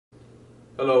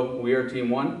Hello, we are Team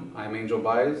 1. I'm Angel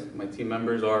Baez. My team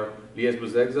members are Lyes,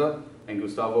 Bouzegza, and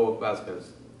Gustavo,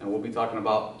 Vasquez. And we'll be talking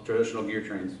about traditional gear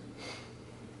trains.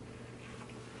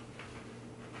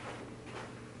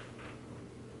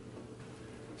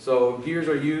 So gears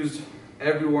are used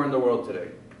everywhere in the world today.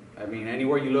 I mean,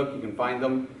 anywhere you look, you can find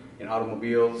them in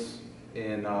automobiles,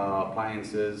 in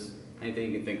appliances,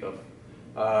 anything you can think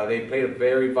of. They played a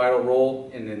very vital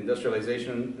role in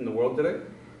industrialization in the world today.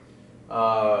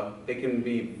 They can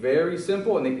be very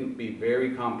simple and they can be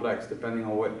very complex depending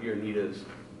on what your need is.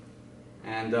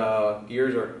 And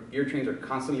gear trains are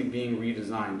constantly being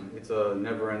redesigned. It's a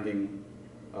never-ending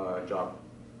job.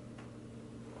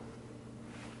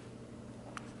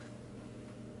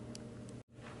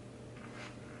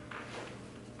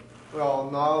 Well,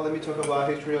 now let me talk about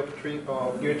history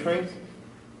of gear trains.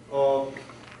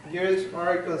 Gears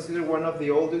are considered one of the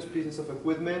oldest pieces of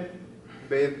equipment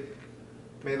made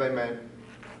by man.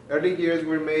 Early gears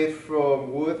were made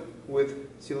from wood with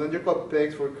cylindrical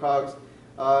pegs for cogs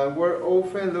and were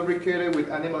often lubricated with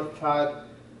animal fat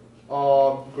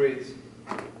grease.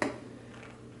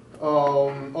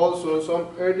 Also, some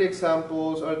early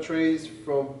examples are traced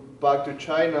from back to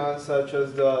China, such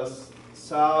as the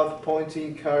south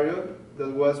pointing carrier that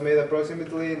was made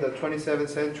approximately in the 27th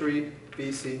century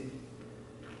BC.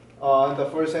 In the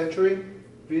 1st century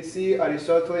BC,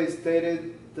 Aristotle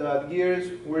stated that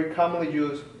gears were commonly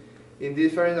used in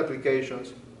different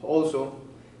applications. Also,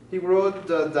 he wrote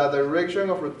that the direction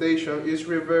of rotation is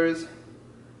reversed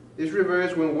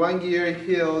when one gear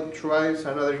heel drives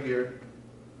another gear.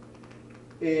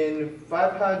 In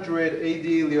 500 AD,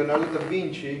 Leonardo da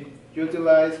Vinci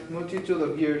utilized multitude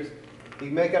of gears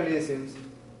in mechanisms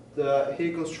that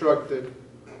he constructed.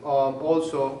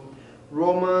 Also,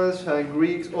 Romans and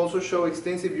Greeks also show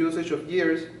extensive usage of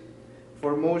gears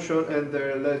for motion in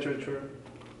their literature.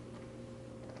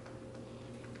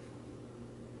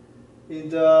 In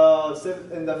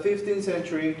the 15th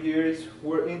century, gears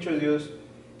were introduced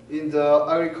in the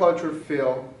agriculture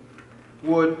field.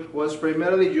 Wood was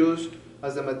primarily used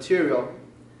as a material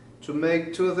to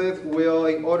make toothed wheel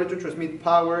in order to transmit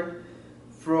power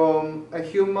from a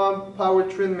human power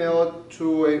treadmill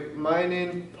to a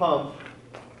mining pump.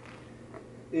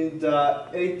 In the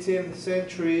 18th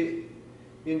century,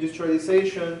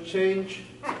 industrialization changed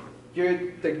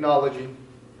gear technology,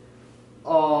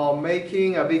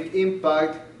 making a big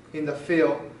impact in the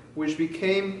field, which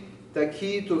became the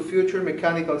key to future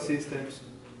mechanical systems.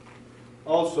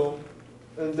 Also,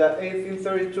 in the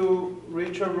 1832,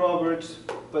 Richard Roberts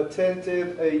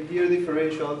patented a gear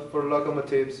differential for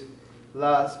locomotives.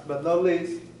 Last but not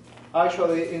least,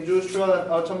 actually, industrial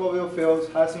and automobile fields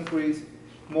has increased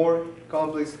more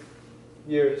complex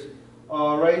gears.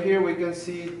 Right here we can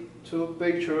see two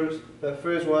pictures. The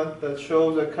first one that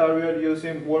shows a carrier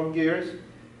using worm gears,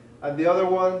 and the other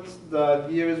one, the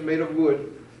gears made of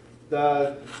wood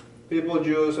that people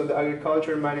use on the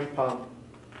agriculture mining pump.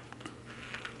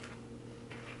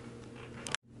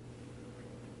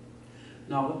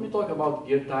 Now let me talk about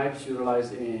gear types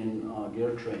utilized in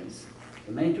gear trains.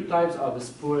 The main two types are the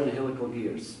spur and helical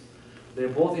gears. They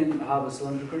both have a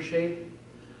cylindrical shape.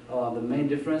 The main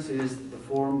difference is the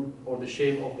form or the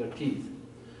shape of their teeth.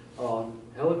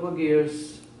 Helical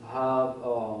gears have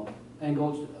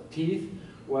angled teeth,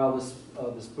 while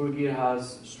the spur gear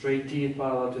has straight teeth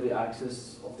parallel to the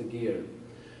axis of the gear.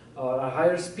 At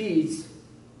higher speeds,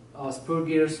 spur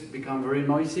gears become very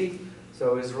noisy,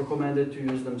 so it's recommended to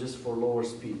use them just for lower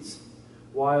speeds,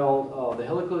 while the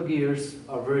helical gears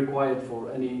are very quiet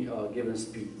for any given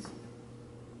speeds.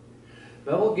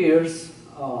 Bevel gears,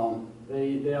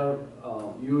 they are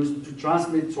used to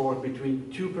transmit torque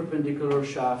between two perpendicular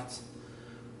shafts.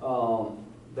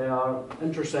 They are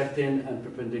intersecting and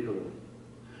perpendicular.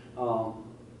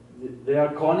 They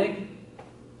are conic.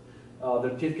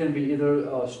 Their teeth can be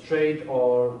either straight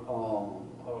or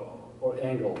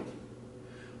angled.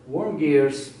 Worm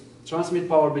gears transmit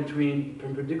power between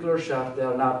perpendicular shafts that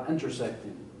are not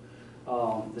intersecting.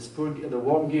 The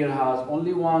worm gear has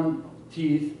only one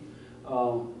teeth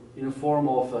in the form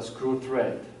of a screw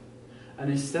thread. And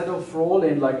instead of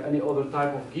rolling like any other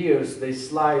type of gears, they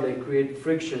slide and create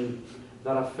friction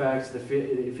that affects the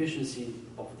efficiency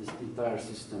of this entire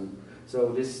system.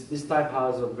 So this type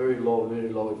has a very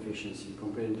low efficiency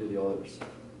compared to the others.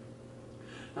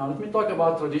 Now let me talk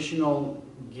about traditional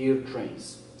gear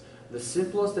trains. The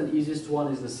simplest and easiest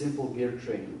one is the simple gear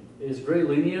train. It is very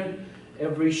linear.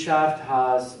 Every shaft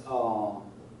has a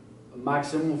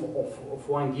maximum of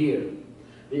one gear.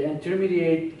 The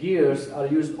intermediate gears are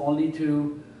used only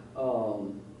to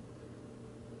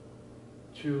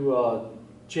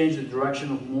change the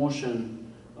direction of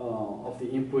motion of the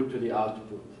input to the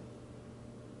output.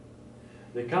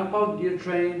 The compound gear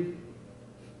train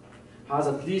has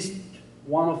at least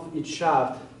one of each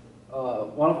shaft.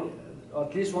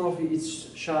 At least one of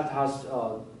each shaft has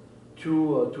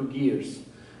two gears.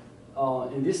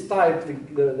 In this type,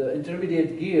 the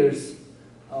intermediate gears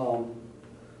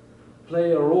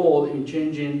play a role in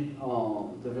changing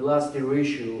the velocity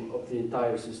ratio of the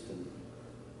entire system.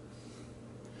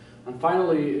 And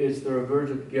finally is the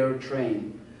reverted gear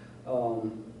train.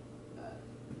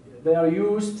 They are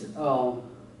used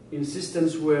in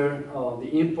systems where the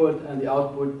input and the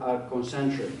output are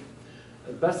concentric.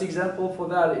 The best example for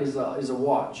that is a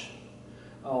watch.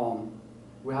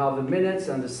 We have the minutes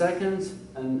and the seconds,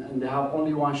 and they have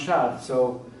only one shaft,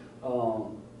 so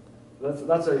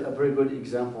that's a very good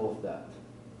example of that.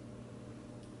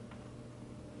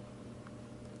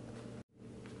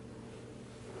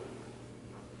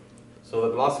 So the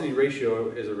velocity ratio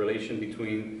is a relation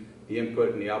between the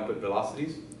input and the output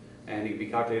velocities, and it can be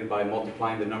calculated by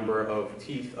multiplying the number of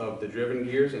teeth of the driven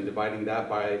gears and dividing that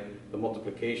by the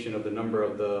multiplication of the number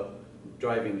of the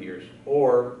driving gears.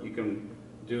 Or you can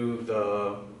do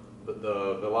the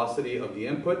velocity of the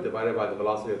input divided by the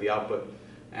velocity of the output.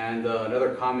 And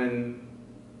another common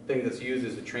thing that's used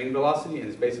is the train velocity, and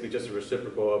it's basically just a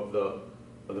reciprocal of the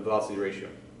velocity ratio.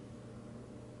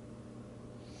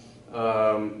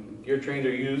 Gear trains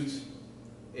are used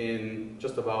in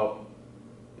just about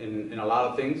in a lot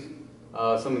of things.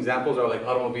 Some examples are like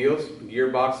automobiles,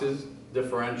 gearboxes,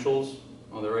 differentials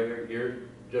on the right here, gear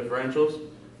differentials.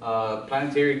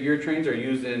 Planetary gear trains are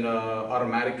used in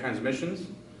automatic transmissions,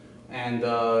 and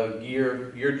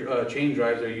chain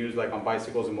drives are used like on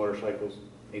bicycles and motorcycles,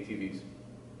 ATVs.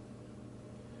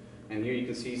 And here you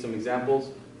can see some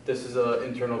examples. This is an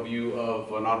internal view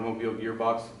of an automobile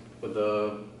gearbox with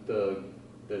the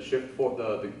shift fork,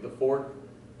 the fork,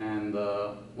 and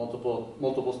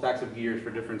multiple stacks of gears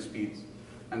for different speeds.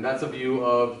 And that's a view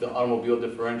of the automobile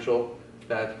differential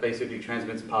that basically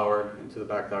transmits power into the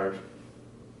back tires.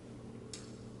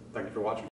 Thank you for watching.